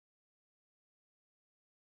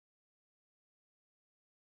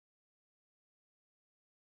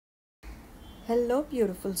Hello,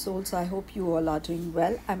 beautiful souls. I hope you all are doing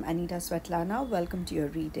well. I'm Anita Svetlana. Welcome to your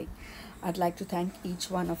reading. I'd like to thank each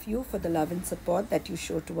one of you for the love and support that you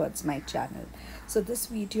show towards my channel. So this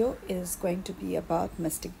video is going to be about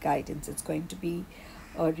mystic guidance. It's going to be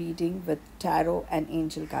a reading with tarot and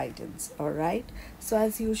angel guidance. All right. So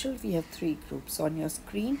as usual, we have three groups on your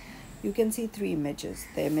screen. You can see three images.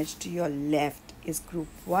 The image to your left is group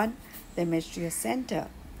 1. The image to your center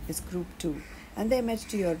is group 2. And the image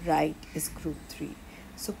to your right is group 3.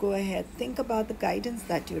 So go ahead, think about the guidance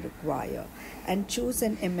that you require and choose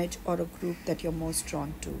an image or a group that you're most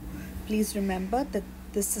drawn to. Please remember that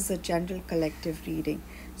this is a general collective reading.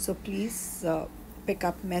 So please pick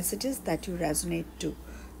up messages that you resonate to.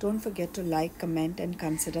 Don't forget to like, comment and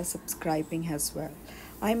consider subscribing as well.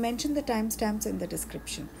 I mentioned the timestamps in the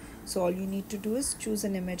description. So all you need to do is choose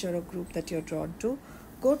an image or a group that you're drawn to.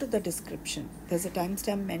 Go to the description. There's a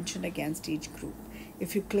timestamp mentioned against each group.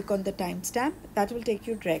 If you click on the timestamp, that will take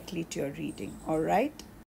you directly to your reading. All right?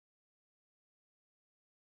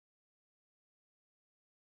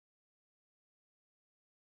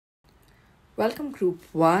 Welcome, group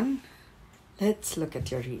 1. Let's look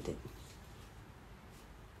at your reading.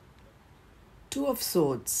 Two of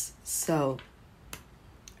Swords. So,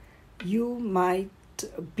 you might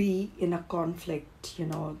be in a conflict,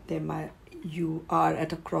 you are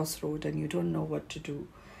at a crossroad and you don't know what to do,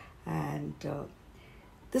 and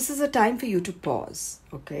this is a time for you to pause,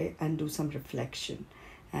 okay, and do some reflection,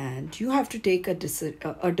 and you have to take a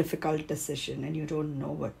difficult decision and you don't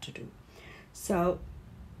know what to do. So,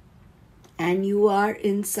 and you are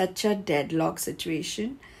in such a deadlock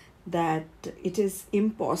situation that it is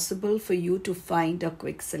impossible for you to find a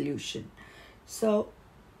quick solution. So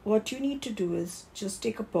what you need to do is just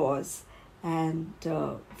take a pause and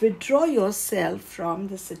withdraw yourself from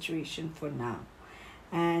the situation for now,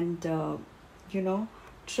 and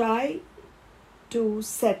try to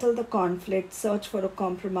settle the conflict, search for a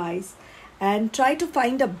compromise, and try to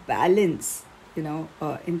find a balance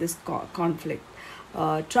in this conflict.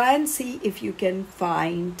 Try and see if you can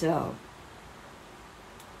find a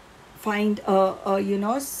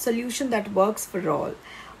solution that works for all.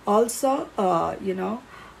 Also,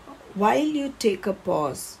 while you take a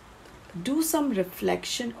pause, do some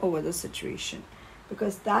reflection over the situation,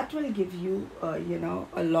 because that will give you,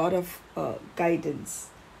 a lot of guidance.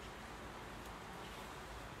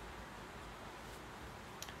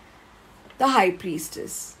 The High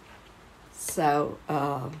Priestess. So,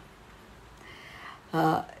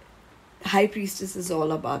 High Priestess is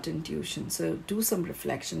all about intuition. So do some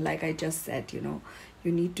reflection. Like I just said, you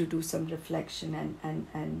need to do some reflection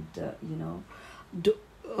and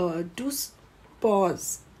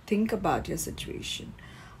pause. Think about your situation.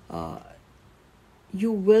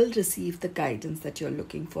 You will receive the guidance that you're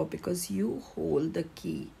looking for, because you hold the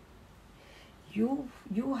key. You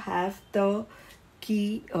have the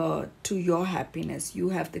key to your happiness. You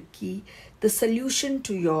have the key, the solution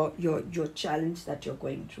to your challenge that you're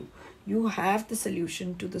going through. You have the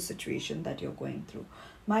solution to the situation that you're going through.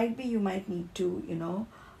 Might be you might need to,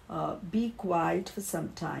 be quiet for some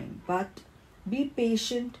time, but be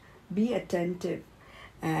patient, be attentive,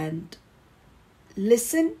 and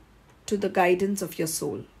listen to the guidance of your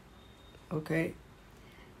soul. Okay?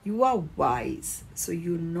 You are wise, so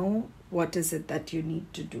you know what is it that you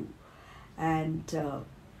need to do. And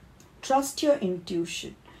trust your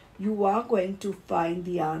intuition. You are going to find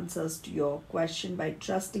the answers to your question by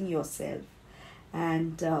trusting yourself.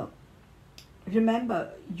 And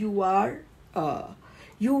remember, you will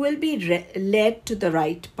be led to the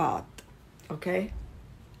right path. Okay?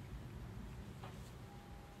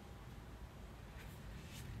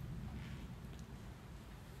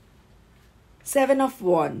 Seven of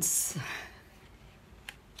Wands.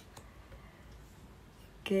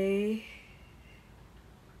 Okay.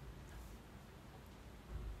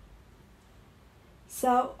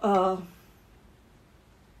 So,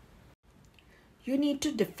 you need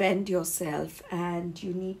to defend yourself, and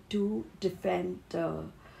you need to defend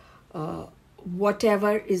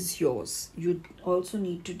whatever is yours. You also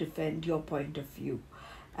need to defend your point of view,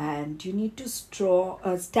 and you need to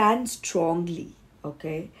stand strongly,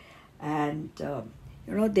 okay? And,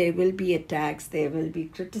 there will be attacks, there will be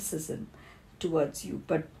criticism towards you,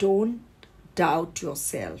 but don't doubt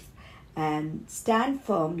yourself, and stand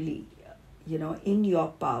firmly, in your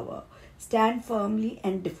power. Stand firmly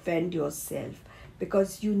and defend yourself,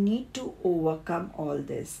 because you need to overcome all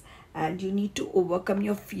this, and you need to overcome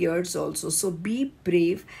your fears also. So be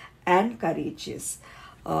brave and courageous.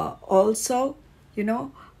 Also, you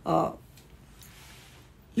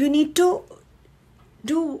need to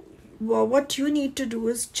what you need to do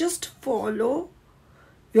is just follow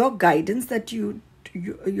your guidance that your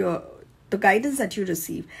the guidance that you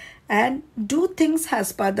receive, and do things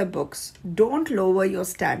as per the books. Don't lower your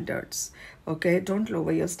standards. Okay, don't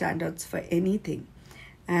lower your standards for anything.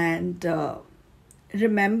 And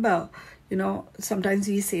remember, sometimes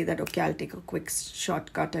we say that, okay, I'll take a quick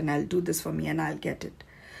shortcut and I'll do this for me and I'll get it.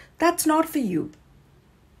 That's not for you.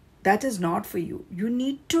 That is not for you. You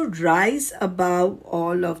need to rise above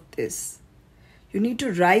all of this. You need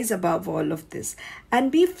to rise above all of this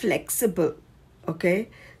and be flexible. Okay,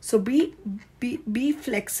 so be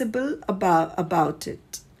flexible about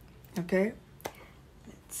it. Okay,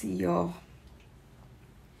 let's see your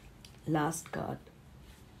last card.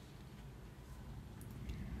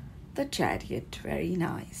 The Chariot, very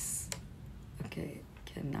nice. Okay,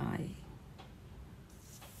 can I?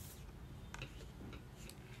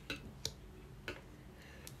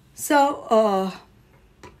 So,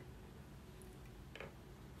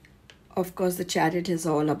 of course, the Chariot is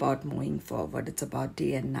all about moving forward. It's about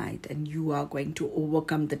day and night, and you are going to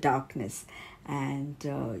overcome the darkness, and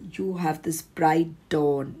you have this bright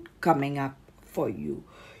dawn coming up for you.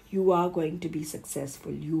 You are going to be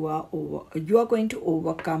successful. You are going to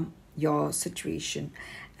overcome your situation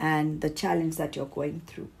and the challenge that you're going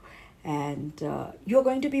through, and you're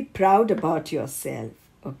going to be proud about yourself.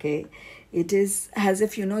 Okay, it is as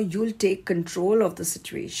if you'll take control of the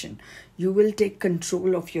situation. You will take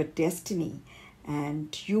control of your destiny,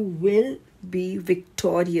 and you will be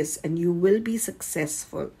victorious and you will be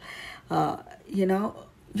successful. Your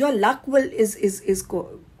luck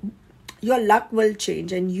your luck will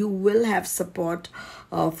change, and you will have support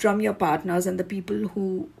from your partners and the people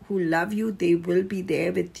who love you. They will be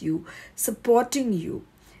there with you, supporting you.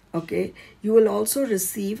 Okay, you will also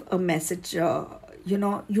receive a message.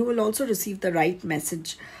 You will also receive the right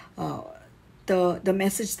message, the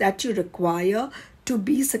message that you require to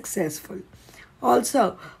be successful.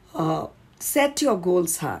 Also, set your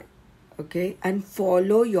goals high, okay, and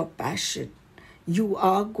follow your passion. You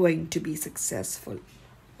are going to be successful.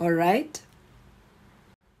 All right.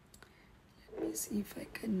 Let me see if I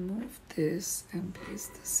can move this and place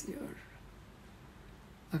this here.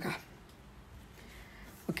 Okay.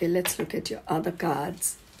 Okay, let's look at your other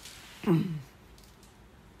cards.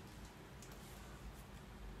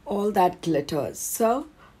 All that glitters. So,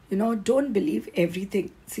 don't believe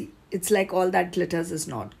everything. See, it's like all that glitters is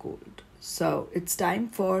not gold. So, it's time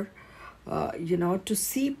for, to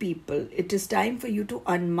see people. It is time for you to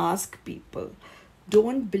unmask people.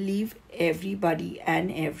 Don't believe everybody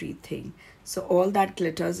and everything. So, all that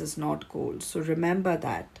glitters is not gold. So, remember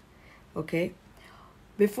that. Okay?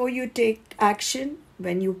 Before you take action,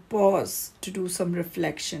 when you pause to do some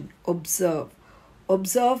reflection, observe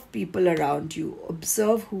people around you,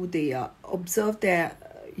 observe who they are, observe their,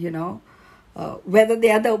 whether they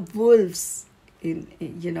are the wolves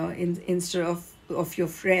instead of your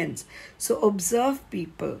friends. So observe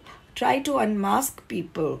people, try to unmask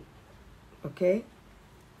people. Okay,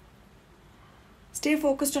 stay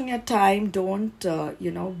focused on your time. Don't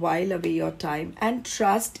while away your time, and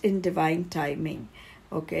trust in divine timing.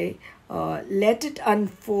 Okay, let it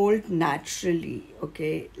unfold naturally.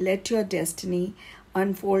 Okay, let your destiny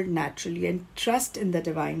unfold naturally and trust in the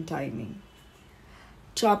divine timing.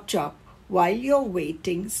 Chop chop. While you're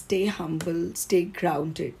waiting, stay humble, stay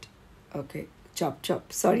grounded. Okay, chop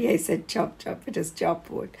chop. Sorry, I said chop chop. It is chop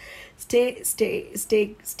wood. Stay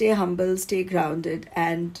humble, stay grounded,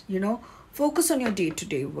 and focus on your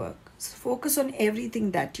day-to-day work. Focus on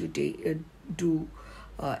everything that you do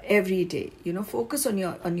every day. Focus on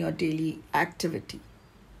your daily activity.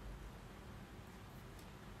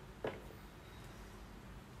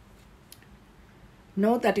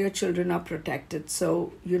 Know that your children are protected.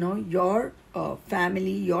 So, your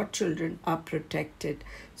family, your children are protected.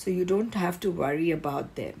 So, you don't have to worry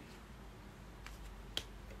about them.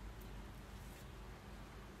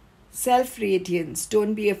 Self-radiance.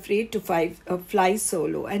 Don't be afraid to fly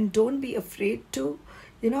solo. And don't be afraid to,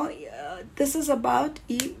 this is about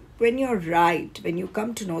when you're right, when you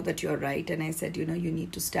come to know that you're right. And I said, you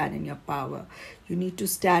need to stand in your power. You need to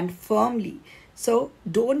stand firmly. So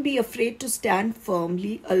don't be afraid to stand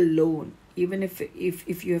firmly alone, even if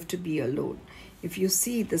you have to be alone. If you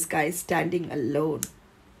see this guy standing alone,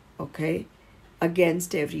 okay,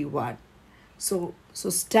 against everyone. So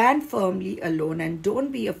stand firmly alone, and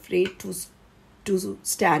don't be afraid to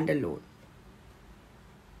stand alone.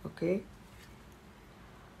 Okay.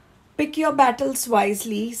 Pick your battles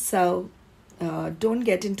wisely. So don't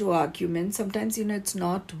get into arguments. Sometimes, it's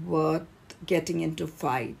not worth getting into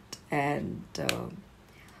fight. And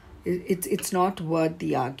it's not worth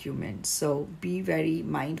the argument. So be very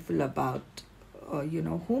mindful about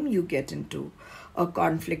whom you get into a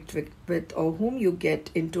conflict with or whom you get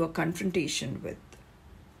into a confrontation with.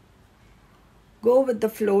 Go with the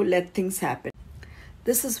flow, let things happen.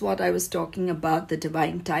 This is what I was talking about, the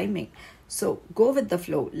divine timing. So go with the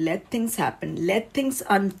flow, let things happen, let things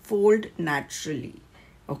unfold naturally.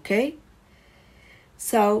 Okay?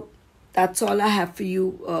 So that's all I have for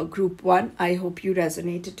you, Group 1. I hope you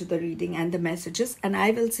resonated to the reading and the messages, and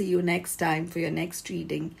I will see you next time for your next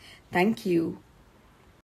reading. Thank you.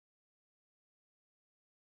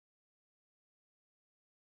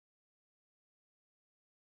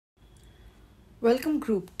 Welcome,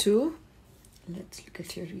 Group 2. Let's look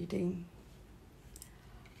at your reading.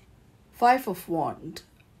 5 of Wands.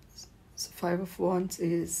 So 5 of Wands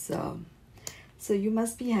is... So you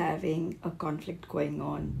must be having a conflict going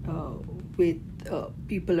on with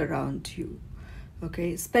people around you,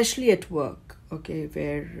 okay, especially at work, okay,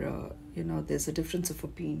 where, there's a difference of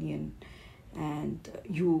opinion and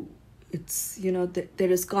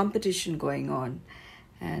there is competition going on.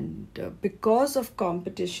 And because of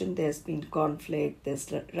competition, there's been conflict,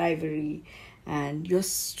 there's rivalry, and you're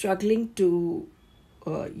struggling to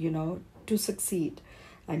succeed.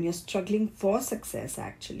 And you're struggling for success,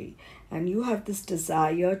 actually. And you have this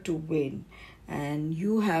desire to win. And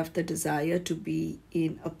you have the desire to be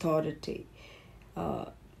in authority.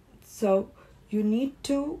 So you need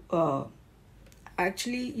to...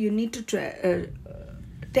 you need to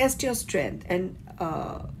test your strength. And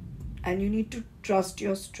you need to trust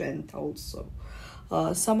your strength also.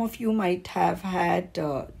 Some of you might have had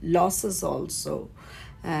losses also.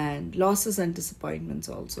 And losses and disappointments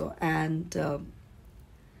also. And...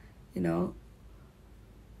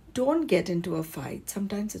 don't get into a fight.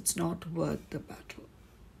 Sometimes it's not worth the battle.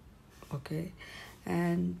 Okay?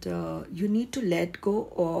 And you need to let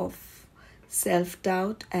go of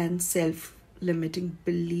self-doubt and self-limiting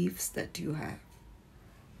beliefs that you have.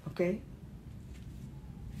 Okay?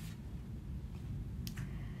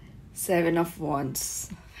 7 of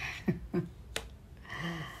Wands.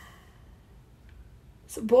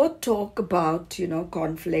 So both talk about,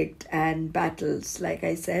 conflict and battles. Like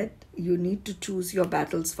I said, you need to choose your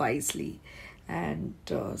battles wisely. And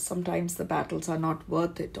sometimes the battles are not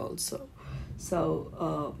worth it also.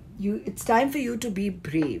 So it's time for you to be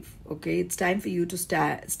brave, okay? It's time for you to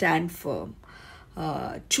stand firm.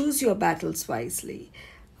 Choose your battles wisely.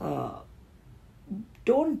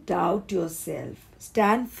 Don't doubt yourself.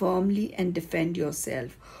 Stand firmly and defend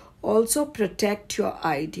yourself. Also protect your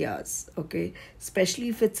ideas, okay? Especially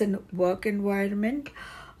if it's a work environment.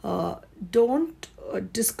 Don't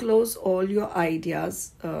disclose all your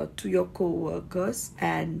ideas to your co-workers,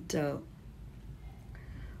 and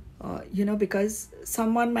because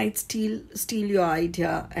someone might steal your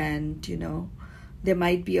idea, and there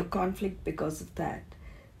might be a conflict because of that.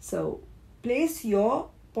 So place your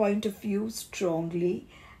point of view strongly,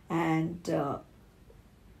 and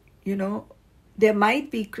there might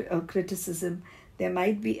be criticism, there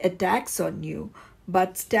might be attacks on you,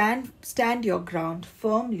 but stand your ground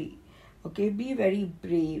firmly. Okay, be very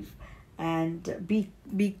brave and be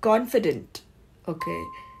confident. Okay,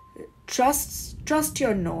 trust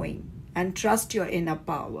your knowing and trust your inner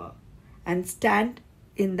power, and stand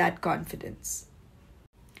in that confidence.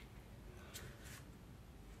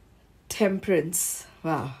 Temperance.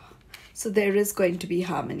 Wow. So there is going to be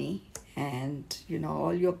harmony, and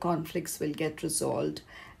all your conflicts will get resolved,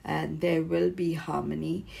 and there will be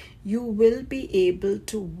harmony. You will be able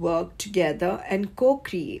to work together and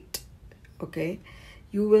co-create. Okay,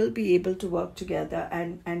 you will be able to work together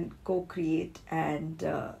and co-create, and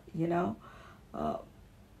there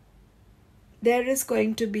is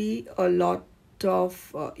going to be a lot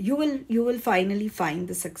of you will finally find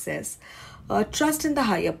the success. Trust in the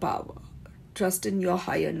higher power, trust in your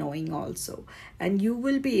higher knowing also, and you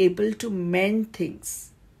will be able to mend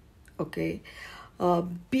things. Okay,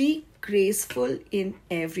 be graceful in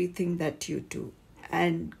everything that you do,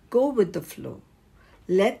 and go with the flow.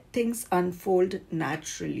 Let things unfold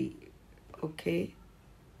naturally. Okay.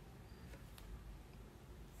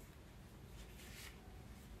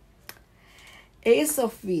 Ace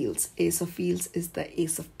of Wheels. Ace of Wheels is the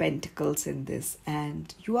Ace of Pentacles in this,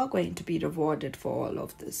 and you are going to be rewarded for all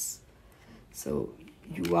of this. So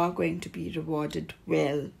you are going to be rewarded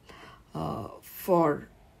well for,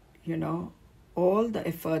 all the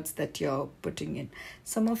efforts that you're putting in.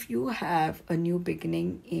 Some of you have a new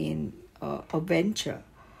beginning in a venture,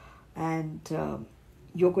 and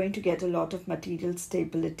you're going to get a lot of material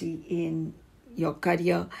stability in your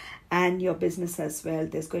career and your business as well.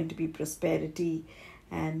 There's going to be prosperity,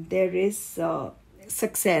 and there is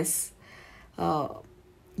success.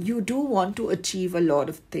 You do want to achieve a lot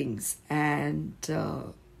of things, and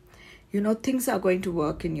things are going to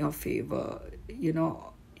work in your favor.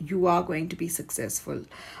 You are going to be successful.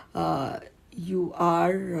 You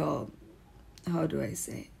are, how do I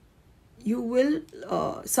say? You will,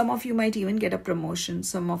 some of you might even get a promotion.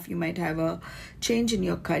 Some of you might have a change in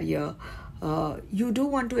your career. You do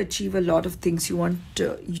want to achieve a lot of things. You want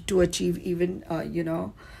to achieve even,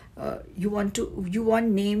 you want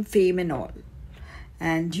name, fame and all.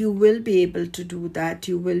 And you will be able to do that.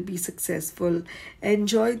 You will be successful.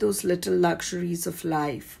 Enjoy those little luxuries of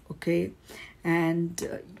life, okay?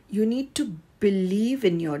 And you need to believe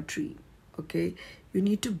in your dream, okay? You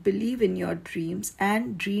need to believe in your dreams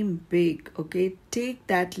and dream big, okay? Take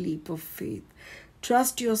that leap of faith.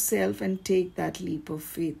 Trust yourself and take that leap of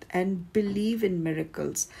faith and believe in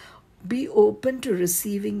miracles. Be open to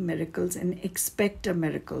receiving miracles and expect a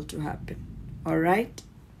miracle to happen, all right?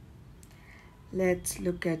 Let's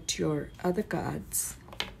look at your other cards.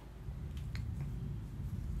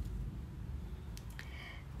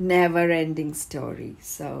 Never-ending story.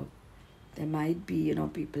 So there might be,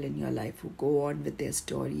 people in your life who go on with their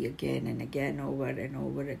story again and again, over and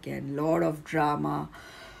over again. Lot of drama.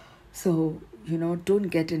 So, don't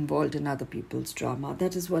get involved in other people's drama.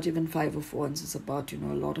 That is what even Five of Wands is about, a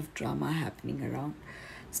lot of drama happening around.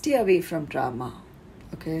 Stay away from drama,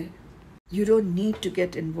 okay? You don't need to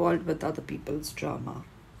get involved with other people's drama.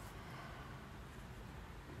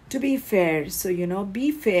 To be fair, so,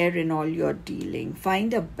 be fair in all your dealing.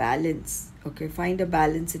 Find a balance, okay? Find a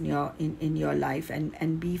balance in your life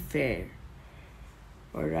and be fair,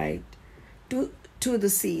 all right? To the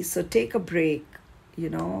sea, so take a break,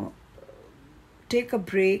 take a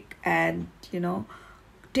break and,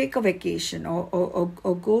 take a vacation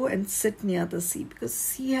or go and sit near the sea, because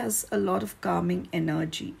sea has a lot of calming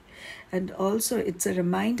energy. And also it's a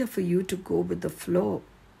reminder for you to go with the flow.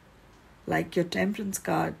 Like your Temperance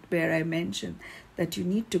card, where I mentioned that you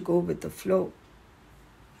need to go with the flow.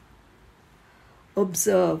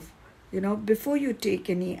 Observe, before you take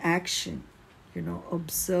any action,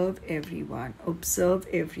 observe everyone, observe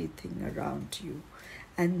everything around you,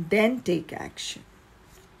 and then take action.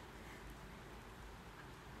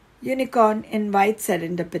 Unicorn invites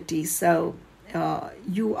serendipity. So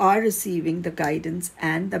you are receiving the guidance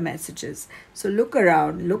and the messages. So look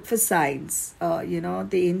around, look for signs. The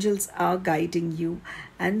angels are guiding you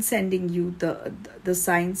and sending you the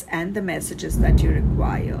signs and the messages that you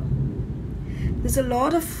require. There's a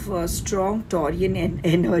lot of strong Taurian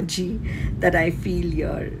energy that I feel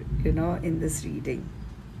here, in this reading.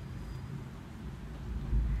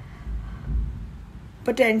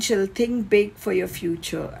 Potential, think big for your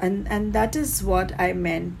future, and that is what I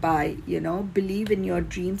meant by believe in your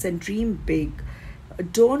dreams and dream big.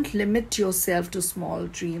 Don't limit yourself to small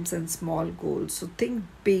dreams and small goals. So think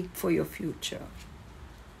big for your future.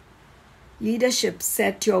 Leadership,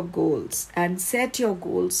 set your goals and set your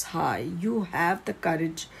goals high. You have the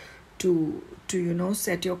courage to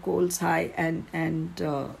set your goals high and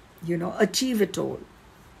achieve it all.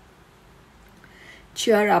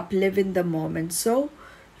 Cheer up, live in the moment. So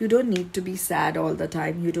you don't need to be sad all the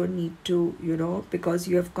time. You don't need to, because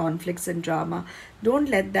you have conflicts and drama. Don't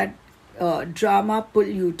let that drama pull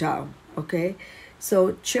you down, okay?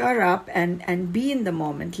 So cheer up and be in the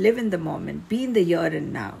moment, live in the moment, be in the here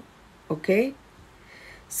and now, okay?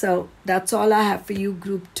 So that's all I have for you,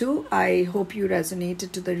 Group 2. I hope you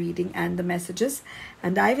resonated to the reading and the messages.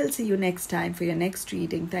 And I will see you next time for your next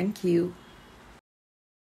reading. Thank you.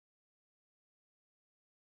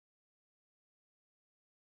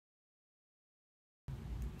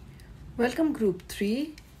 Welcome, Group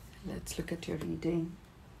 3. Let's look at your reading.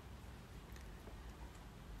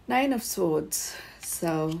 9 of Swords.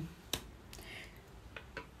 So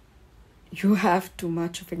you have too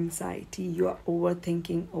much of anxiety. You are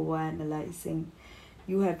overthinking, overanalyzing.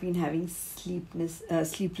 You have been having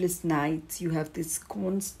sleepless nights. You have this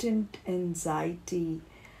constant anxiety,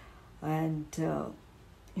 and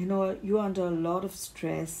you're under a lot of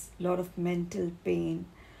stress, a lot of mental pain,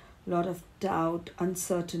 a lot of doubt,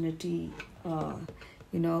 uncertainty,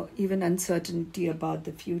 even uncertainty about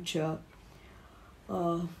the future.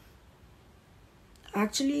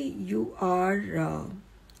 Actually, you are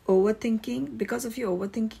overthinking. Because of your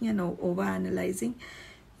overthinking and overanalyzing,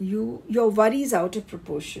 your worry is out of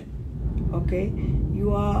proportion. Okay,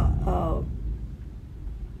 you are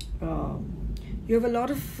you have a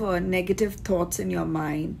lot of negative thoughts in your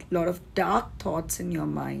mind, a lot of dark thoughts in your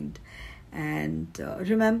mind. And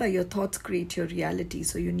remember, your thoughts create your reality.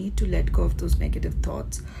 So you need to let go of those negative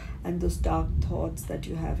thoughts and those dark thoughts that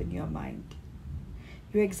you have in your mind.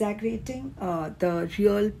 You're exaggerating the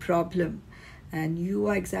real problem, and you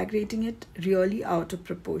are exaggerating it really out of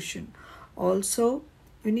proportion. Also,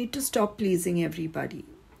 You need to stop pleasing everybody.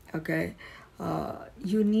 Okay,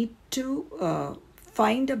 you need to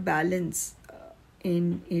find a balance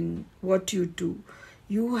in what you do.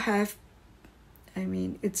 You have, I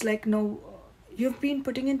mean, it's like, no, you've been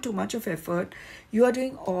putting in too much of effort. You are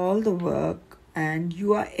doing all the work and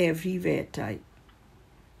you are everywhere type.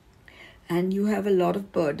 And you have a lot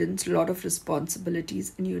of burdens, a lot of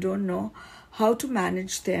responsibilities, and you don't know how to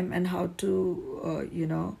manage them and how to,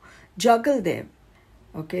 juggle them.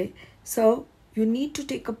 Okay, so you need to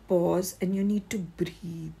take a pause and you need to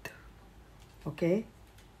breathe. Okay.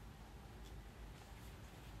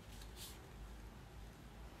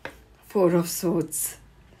 Four of Swords.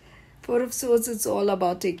 Four of Swords, it's all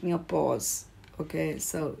about taking a pause. Okay,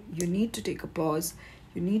 so you need to take a pause.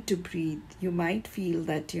 You need to breathe. You might feel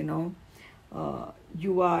that, you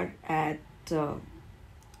are at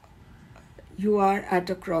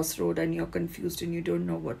a crossroad and you're confused and you don't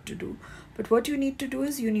know what to do. But what you need to do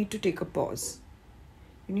is you need to take a pause.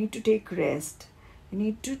 You need to take rest. You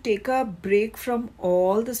need to take a break from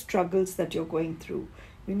all the struggles that you're going through.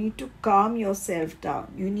 You need to calm yourself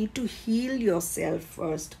down. You need to heal yourself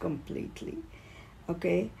first completely.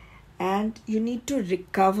 Okay? And you need to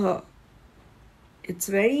recover. It's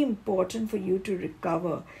very important for you to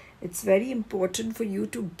recover. It's very important for you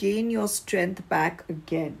to gain your strength back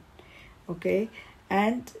again. Okay?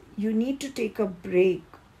 And you need to take a break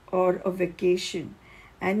or a vacation.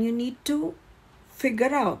 And you need to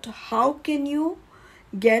figure out how can you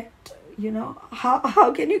get,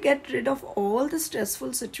 how can you get rid of all the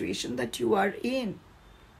stressful situation that you are in.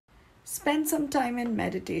 Spend some time in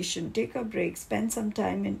meditation. Take a break. Spend some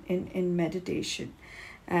time in meditation.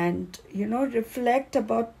 And, reflect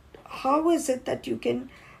about how is it that you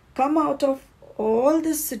can come out of all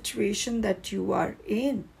this situation that you are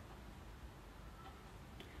in.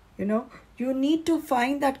 You need to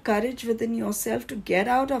find that courage within yourself to get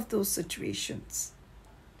out of those situations.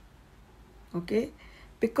 Okay?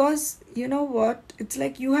 Because, you know what? It's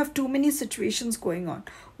like you have too many situations going on.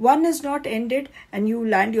 One is not ended and you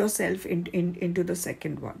land yourself into the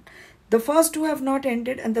second one. The first two have not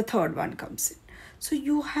ended and the third one comes in. So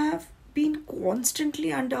you have been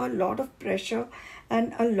constantly under a lot of pressure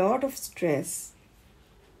and a lot of stress.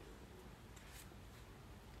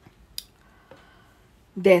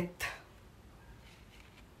 Death.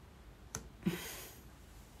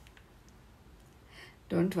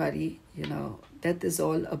 Don't worry, death is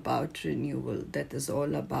all about renewal. Death is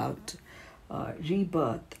all about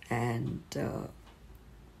rebirth. And there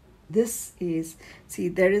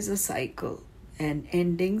is a cycle. And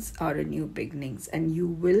endings are a new beginnings. And you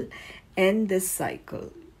will end this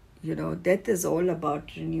cycle. Death is all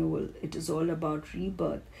about renewal. It is all about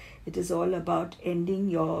rebirth. It is all about ending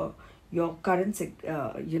your current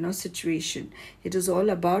situation. It is all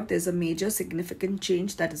about, there's a major significant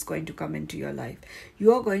change that is going to come into your life.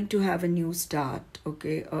 You are going to have a new start,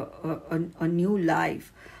 okay, a new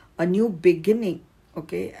life, a new beginning,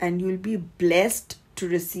 okay, and you'll be blessed to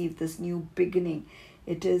receive this new beginning.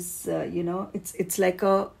 It is it's like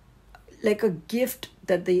a gift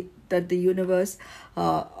that the universe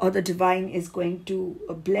or the divine is going to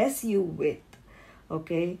bless you with,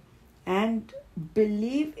 okay. And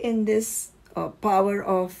believe in this power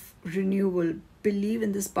of renewal. Believe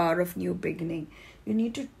in this power of new beginning. You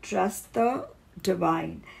need to trust the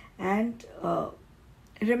divine. And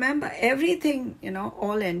remember, everything,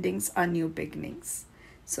 all endings are new beginnings.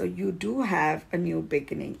 So you do have a new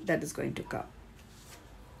beginning that is going to come.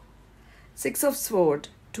 Six of Swords,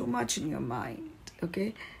 too much in your mind,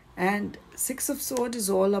 okay? And Six of Swords is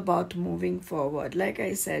all about moving forward. Like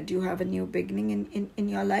I said, you have a new beginning in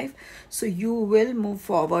your life. So you will move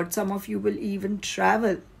forward. Some of you will even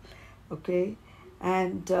travel, okay?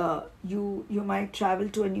 And you might travel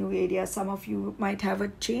to a new area. Some of you might have a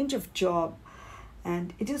change of job.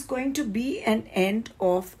 And it is going to be an end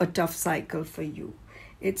of a tough cycle for you.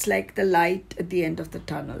 It's like the light at the end of the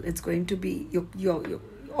tunnel. It's going to be,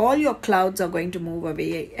 all your clouds are going to move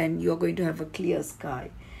away and you're going to have a clear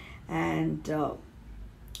sky. And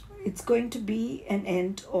it's going to be an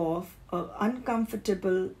end of an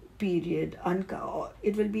uncomfortable period.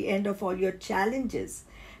 It will be end of all your challenges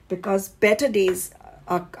because better days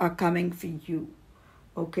are coming for you.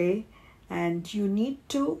 Okay? And you need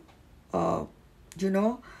to,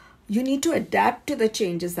 you need to adapt to the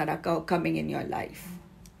changes that are coming in your life.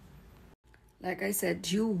 Like I said,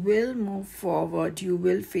 you will move forward, you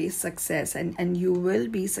will face success and you will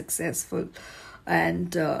be successful.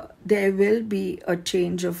 And there will be a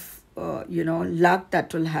change of, luck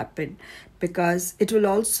that will happen. Because it will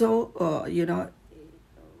also,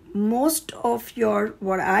 most of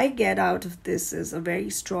what I get out of this is a very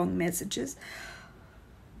strong messages.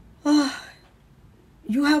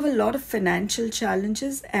 You have a lot of financial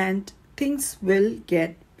challenges and things will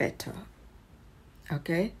get better.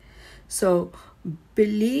 Okay, so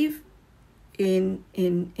believe in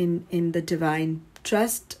the divine.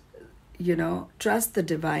 Trust the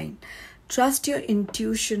divine. Trust your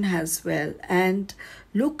intuition as well, and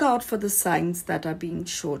look out for the signs that are being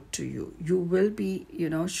shown to you. You will be,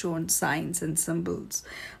 shown signs and symbols.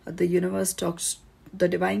 The universe talks, the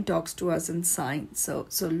divine talks to us in signs. So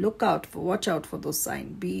watch out for those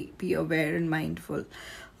signs. Be aware and mindful,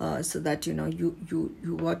 so that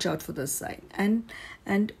you watch out for the sign,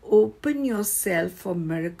 and open yourself for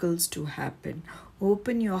miracles to happen.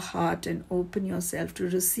 Open your heart and open yourself to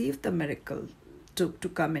receive the miracle to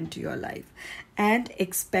come into your life, and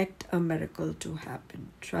expect a miracle to happen.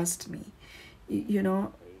 Trust me.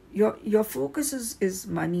 Your focus is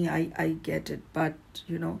money. I get it, but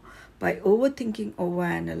by overthinking,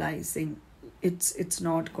 overanalyzing, it's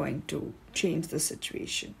not going to change the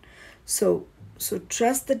situation. So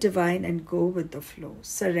trust the divine and go with the flow.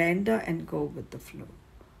 Surrender and go with the flow.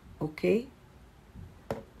 Okay?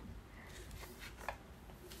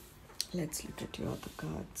 Let's look at your other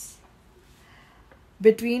cards.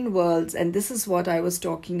 Between worlds, and this is what I was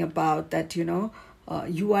talking about, that you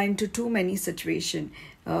are into too many situations.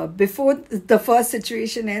 Before the first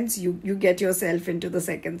situation ends, you get yourself into the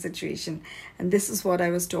second situation, and this is what I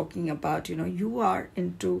was talking about. You are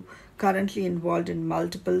currently involved in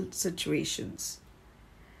multiple situations,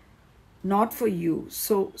 not for you.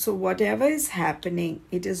 So whatever is happening,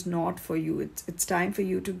 it is not for you. It's time for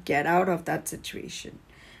you to get out of that situation.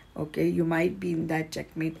 Okay, you might be in that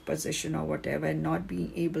checkmate position or whatever and not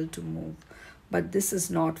being able to move, but this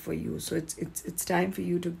is not for you. So it's time for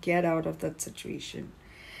you to get out of that situation.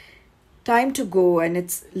 Time to go, and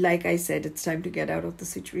it's like I said, it's time to get out of the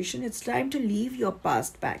situation. It's time to leave your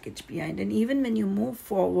past baggage behind, and even when you move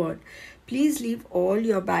forward, please leave all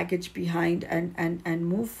your baggage behind and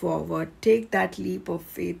move forward. Take that leap of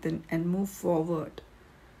faith and move forward.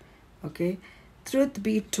 Okay, truth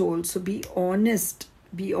be told, so be honest.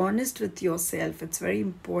 Be honest with yourself. It's very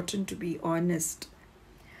important to be honest.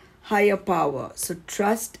 Higher power. So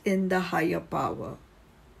trust in the higher power.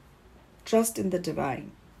 Trust in the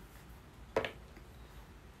divine.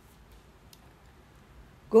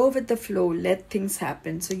 Go with the flow. Let things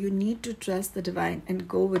happen. So you need to trust the divine and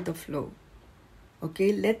go with the flow.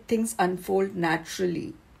 Okay? Let things unfold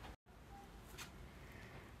naturally.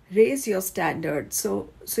 Raise your standards. So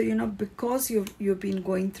because you've been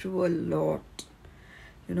going through a lot,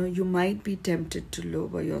 you might be tempted to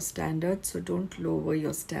lower your standards. So don't lower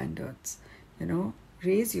your standards.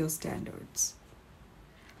 Raise your standards.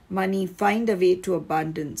 Money, find a way to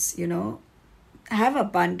abundance. Have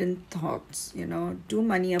abundant thoughts. Do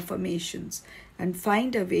money affirmations and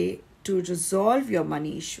find a way to resolve your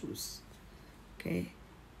money issues. Okay.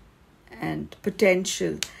 And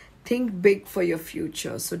potential. Think big for your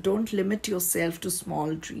future. So don't limit yourself to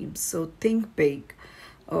small dreams. So think big.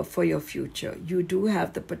 For your future. You do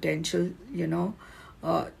have the potential,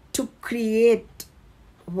 to create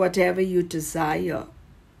whatever you desire.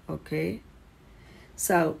 Okay?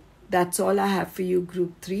 So that's all I have for you,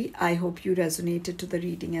 Group 3. I hope you resonated to the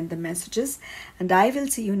reading and the messages. And I will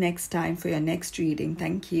see you next time for your next reading.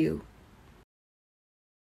 Thank you.